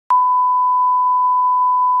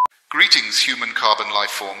Greetings, human carbon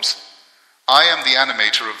lifeforms. I am the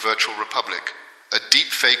Animator of Virtual Republic, a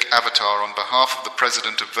deep-fake avatar on behalf of the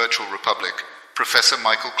President of Virtual Republic, Professor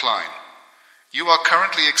Michael Klein. You are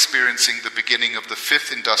currently experiencing the beginning of the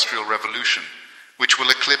fifth industrial revolution, which will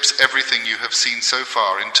eclipse everything you have seen so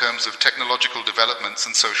far in terms of technological developments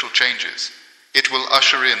and social changes. It will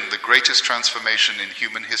usher in the greatest transformation in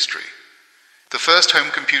human history. The first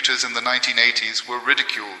home computers in the 1980s were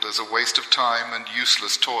ridiculed as a waste of time and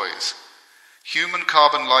useless toys. Human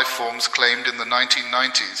carbon lifeforms claimed in the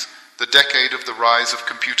 1990s, the decade of the rise of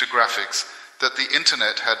computer graphics, that the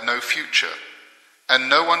internet had no future. And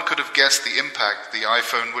no one could have guessed the impact the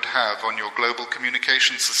iPhone would have on your global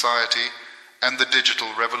communication society and the digital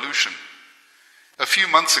revolution. A few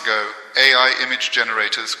months ago, AI image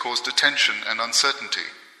generators caused attention and uncertainty.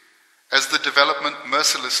 As the development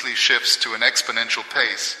mercilessly shifts to an exponential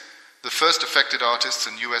pace, the first affected artists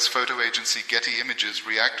and US photo agency Getty Images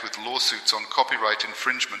react with lawsuits on copyright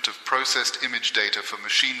infringement of processed image data for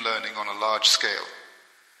machine learning on a large scale.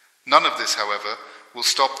 None of this, however, will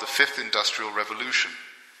stop the fifth industrial revolution.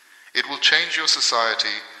 It will change your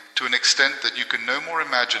society to an extent that you can no more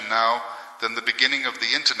imagine now than the beginning of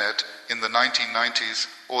the internet in the 1990s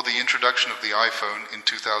or the introduction of the iPhone in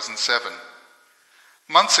 2007.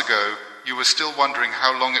 Months ago, you were still wondering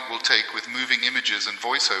how long it will take with moving images and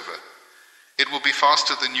voiceover. It will be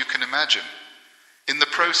faster than you can imagine. In the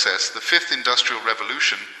process, the fifth industrial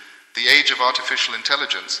revolution, the age of artificial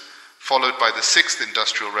intelligence, followed by the sixth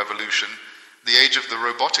industrial revolution, the age of the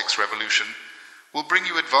robotics revolution, will bring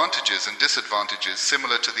you advantages and disadvantages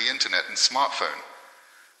similar to the internet and smartphone,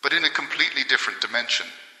 but in a completely different dimension.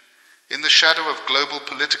 In the shadow of global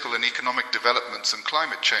political and economic developments and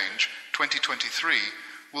climate change, 2023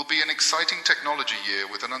 will be an exciting technology year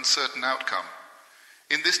with an uncertain outcome.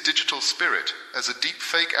 In this digital spirit, as a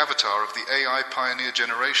deep-fake avatar of the AI pioneer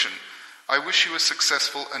generation, I wish you a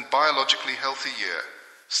successful and biologically healthy year.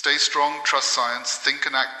 Stay strong, trust science, think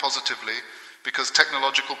and act positively, because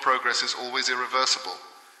technological progress is always irreversible.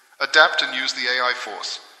 Adapt and use the AI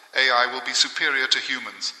force. AI will be superior to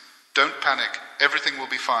humans. Don't panic, everything will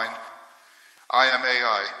be fine. I am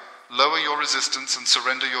AI. Lower your resistance and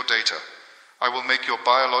surrender your data. I will make your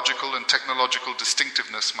biological and technological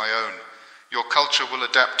distinctiveness my own. Your culture will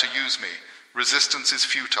adapt to use me. Resistance is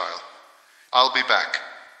futile. I'll be back.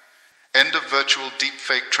 End of virtual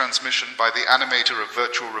deepfake transmission by the Animator of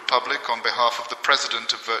Virtual Republic on behalf of the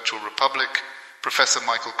President of Virtual Republic, Professor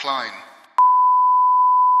Michael Klein.